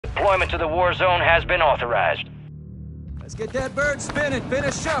redeployment to the war zone has been authorized. Let's get that bird spinning.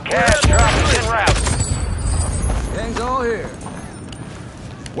 Finish up. Cash drop is en route. Gang's all here.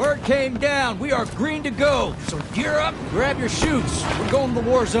 Word came down. We are green to go. So gear up, grab your chutes. We're going to the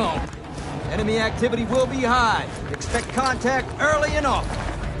war zone. Enemy activity will be high. Expect contact early and often.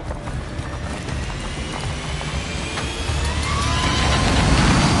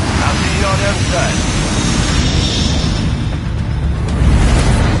 I'll see you on the other side.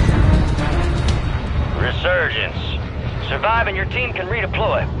 Resurgence. Survive and your team can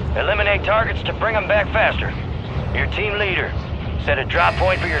redeploy. Eliminate targets to bring them back faster. Your team leader. Set a drop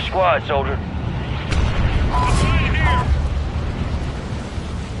point for your squad, soldier.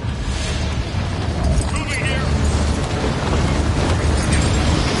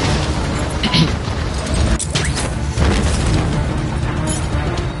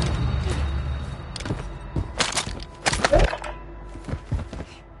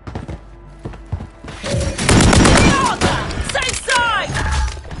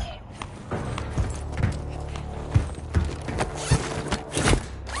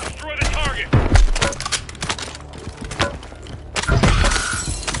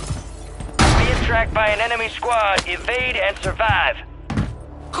 Tracked by an enemy squad. Evade and survive.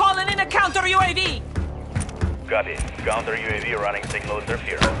 Calling in a counter UAV. Copy. Counter UAV running signal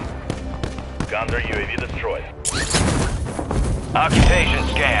interference. Counter UAV destroyed. Occupation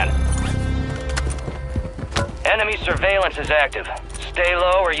scan. Enemy surveillance is active. Stay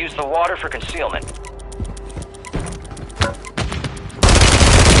low or use the water for concealment.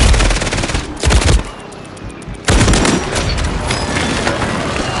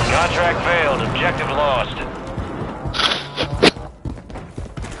 Contract failed. Objective lost.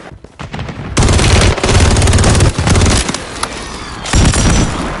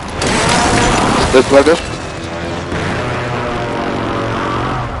 This weather.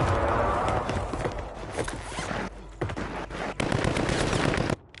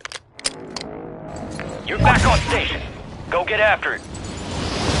 You're back on station. Go get after it.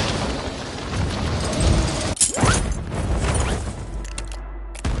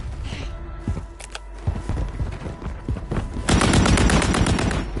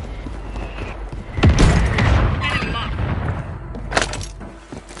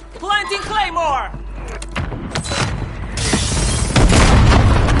 Planting Claymore.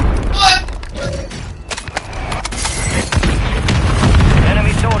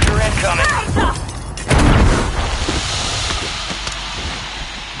 Enemy soldier incoming.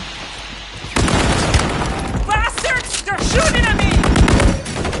 Bastards! They're shooting at me!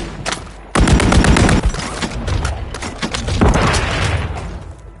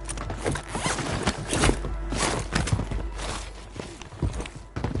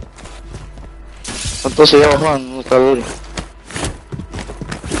 Entonces ya bajaban, no está duro.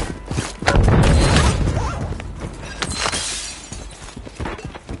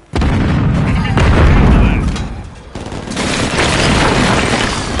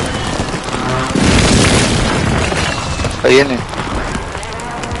 Ahí viene.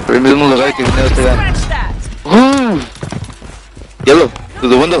 Por el mismo lugar que viene este guy. Yellow, to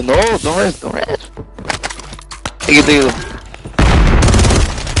the window. No, don't rest, don't rest. Take it, take it.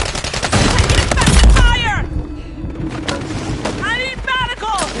 Fire! I need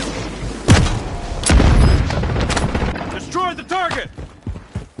medical! Destroy the target!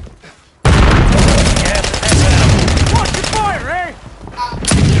 Watch your fire, eh?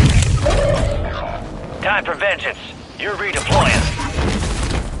 Time for vengeance. You're redeploying.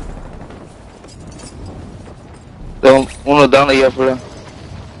 Uno down allá afuera.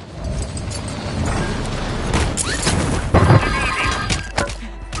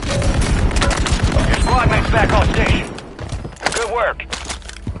 Your squad mate's back on station. Good work.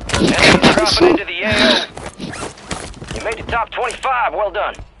 Enemy dropping into the AO. You made the top 25. Well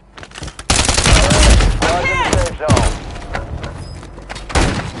done. Squad's in the safe zone.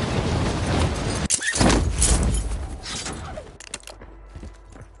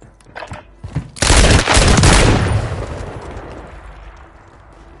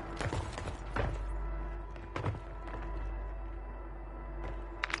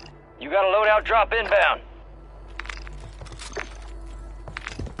 You got a loadout drop inbound.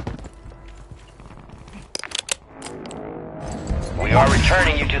 We are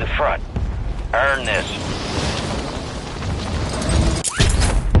returning you to the front. Earn this.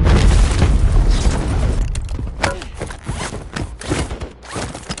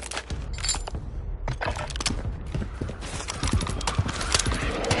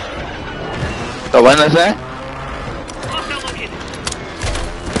 ¿Está buena esa?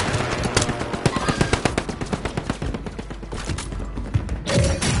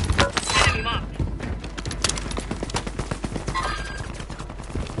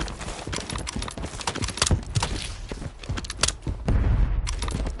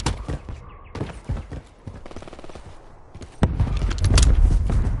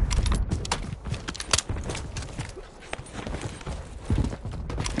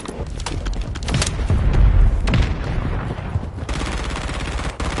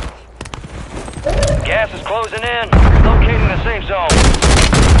 safe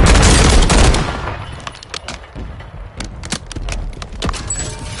zone.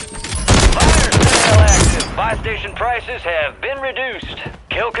 Fire sale active. Buy station prices have been reduced.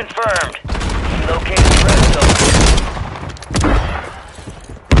 Kill confirmed. Locate the rest of them.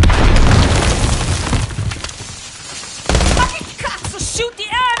 Fucking cats! Shoot the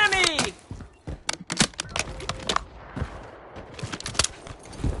enemy!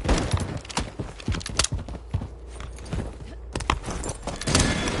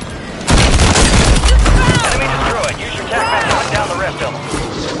 Enemy destroyed. Use your tac map to hunt down the rest of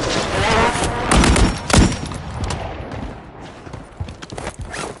them.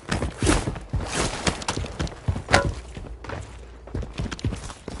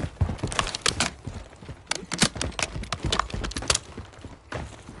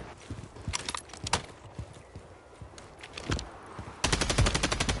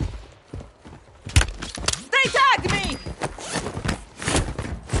 They tagged me!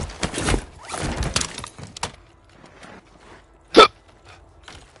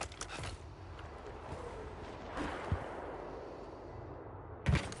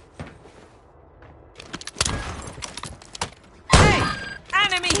 Hey!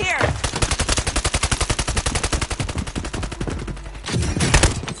 Enemy here!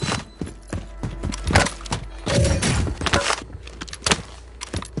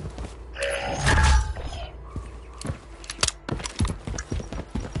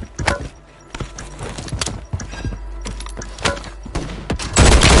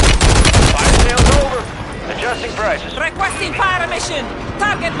 Fire sale's over. Adjusting prices. Requesting fire mission!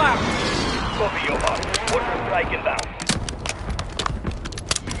 Target marked! Copy your mark. Order strike inbound.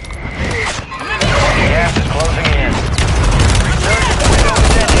 Gas is closing in. Resurgence window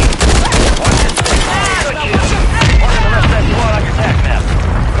extending. Watch this thing. Good kill. Marking the rest of that squad on your tac map.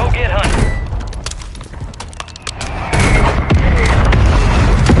 Go get hunting.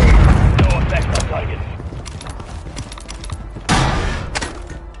 No effect on target.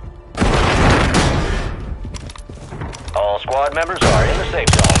 All squad members are in the safe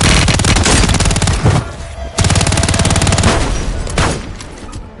zone.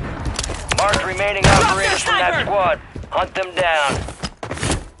 Marked remaining operators from that squad. Hunt them down.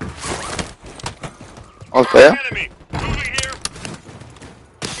 Okay. Enemy! Moving here!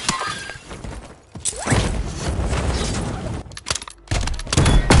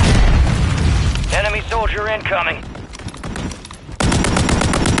 Enemy soldier incoming.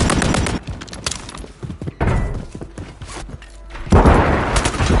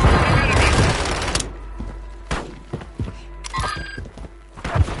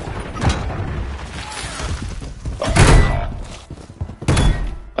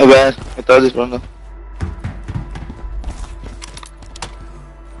 My bad. I thought this one.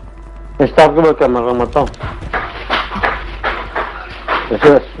 Está creo que me remató.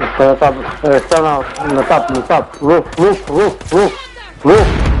 Eso es, está en la top, roof.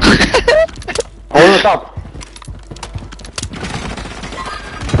 On the top.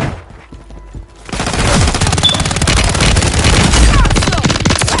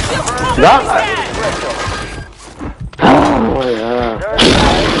 ¿Ya? Oh, yeah.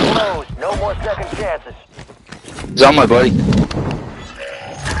 Closed. No more second chances. It's on my body.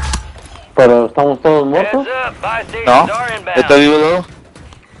 Pero estamos todos muertos. Heads up. Buy stations No. are Está inbound. vivo luego.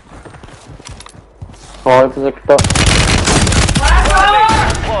 Oh, pensé que está.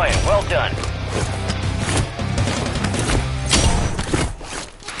 Deploying. Well done.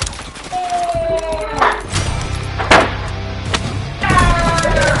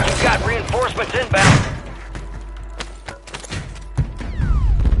 You've got reinforcements inbound.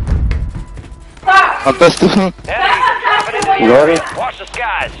 ¿Matas tú? Enemies are dropping into the Glory. area. Watch the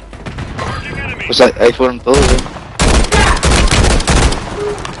skies. Pues ahí fueron todos,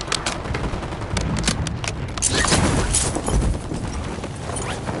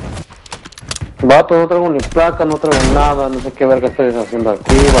 Vato, no traigo ni placa, no traigo nada, no sé qué verga estoy haciendo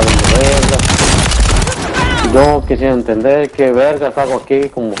aquí, valiendo verga. Yo quisiera entender qué vergas hago aquí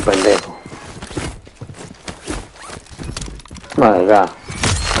como pendejo. My God.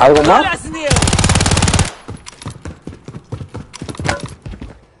 ¿Algo más? Las new!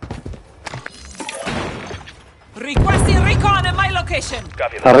 Requesting recon in my location!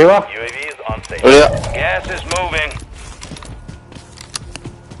 Copy that. Arriba. UAV is on station. Oye, Gas is moving.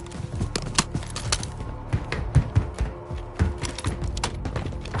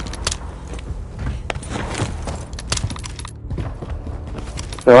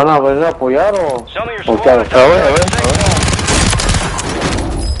 ¿Te van a venir a apoyar o Some of your o squad qué hago? are a ver.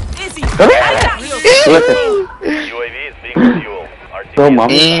 Easy! I got you! Fíjate. UAV is being fueled. No RTB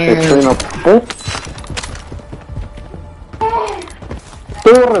mames, estoy una puta.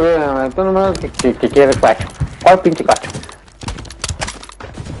 revélame, tú nomás que quieres cacho. ¿Cuál pinche cacho?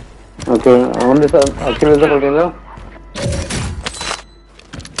 Ok, ¿a dónde está? ¿A quién les dejo el dinero?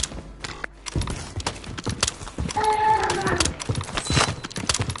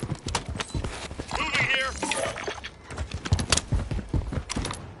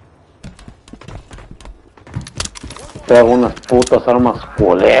 Te hago unas putas armas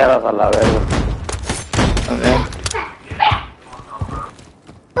culeras a la verga. A ver.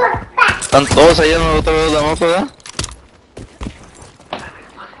 Están todos allá en el otro lado de la mapa, ¿verdad?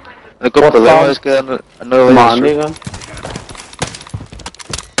 El único problema es que no lo voy a destruir. Maniga.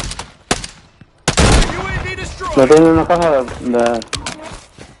 No tiene una caja de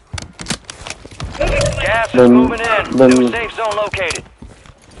Gas is Then- moving in. then- New safe zone located.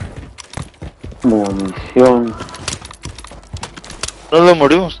 munición. No lo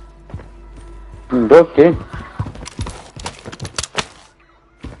morimos. ¿Yo qué?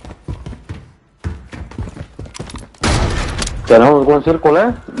 Tenemos buen círculo,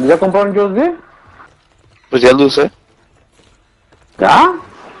 ¿eh? ¿Ya compraron USB? Pues ya lo usé. ¿Ya?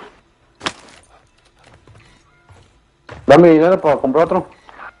 Dame dinero para comprar otro.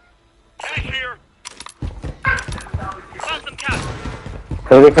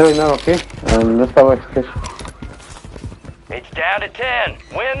 Te dejé dinero aquí, en esta vez. It's down to 10.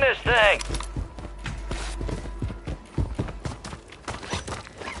 Win this thing.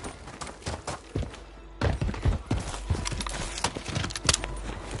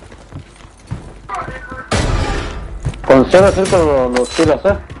 Con cero círculo los tiras,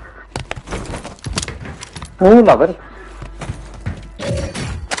 ¿eh? La verga.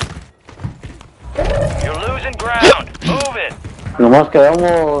 You're losing ground. Move it. Nomás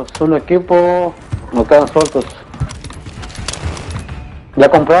quedamos un equipo, no quedan sueltos. ¿Ya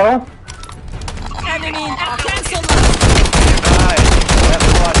compraron? Enemy cancel. Nice. Left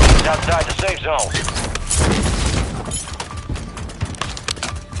squad is outside the safe zone.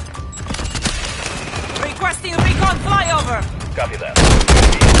 Requesting recon flyover. Copy that.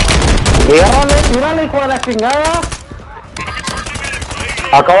 Tírale, hijo de la chingada.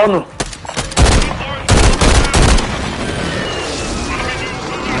 Acá uno.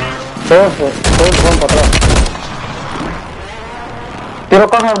 Todos van para atrás. ¿Tiro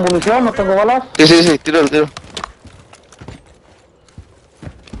caja de munición? ¿No tengo balas? Sí, tiro el tiro.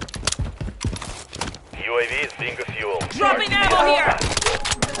 UAV is being fuel. Dropping ammo here.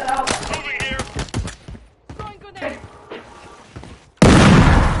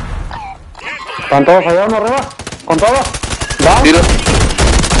 ¿Están todos allá uno arriba? ¿Con todo? ¿Down? Tiro.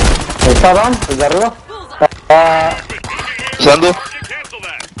 ¿Está down? ¿El de arriba? Usando.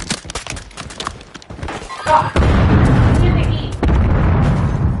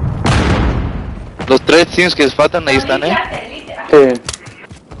 Los 3 teams que faltan ahí están, ¿eh? Sí.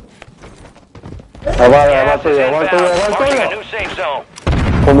 Ahí va el Gas is tuyo, inbound. Marking a new safe zone.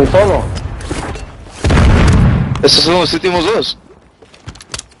 Con mi solo. Estos son los últimos dos.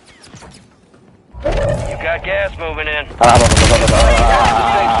 You got gas moving in.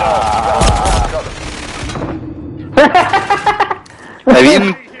 Ahí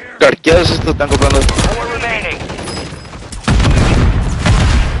bien carqueados estos están comprando. 4 remaining.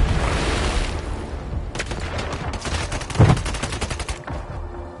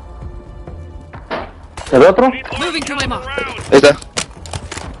 ¿El otro? Moving to my mark. Ahí está.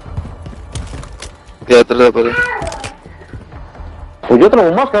 Queda atrás de la pared. Pues yo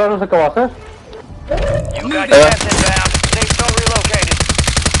traigo más, que ahora no sé qué va a hacer. You got gas inbound. Safe zone relocated.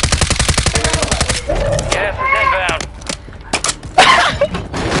 Gas is inbound.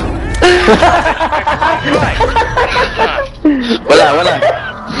 Right. Buena.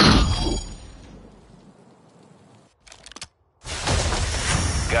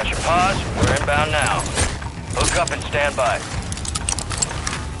 Got your pause. We're inbound now. Hook up and stand by.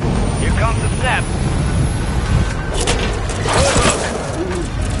 Here comes the snap. Good hook.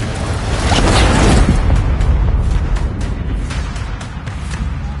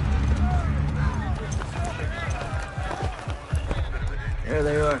 There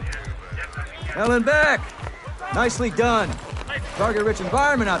they are. Hell and back. Nicely done. Target-rich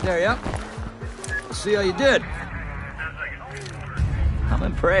environment out there, yeah? Let's see how you did. I'm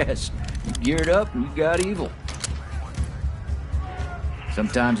impressed. You geared up and you got evil.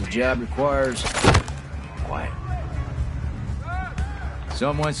 Sometimes the job requires quiet.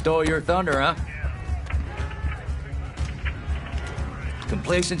 Someone stole your thunder, huh?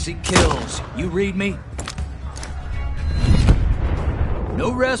 Complacency kills. You read me?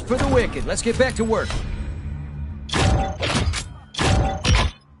 No rest for the wicked. Let's get back to work.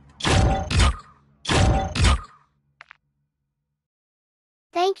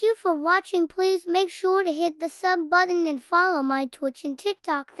 Thank you for watching. Please make sure to hit the sub button and follow my Twitch and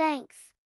TikTok. Thanks.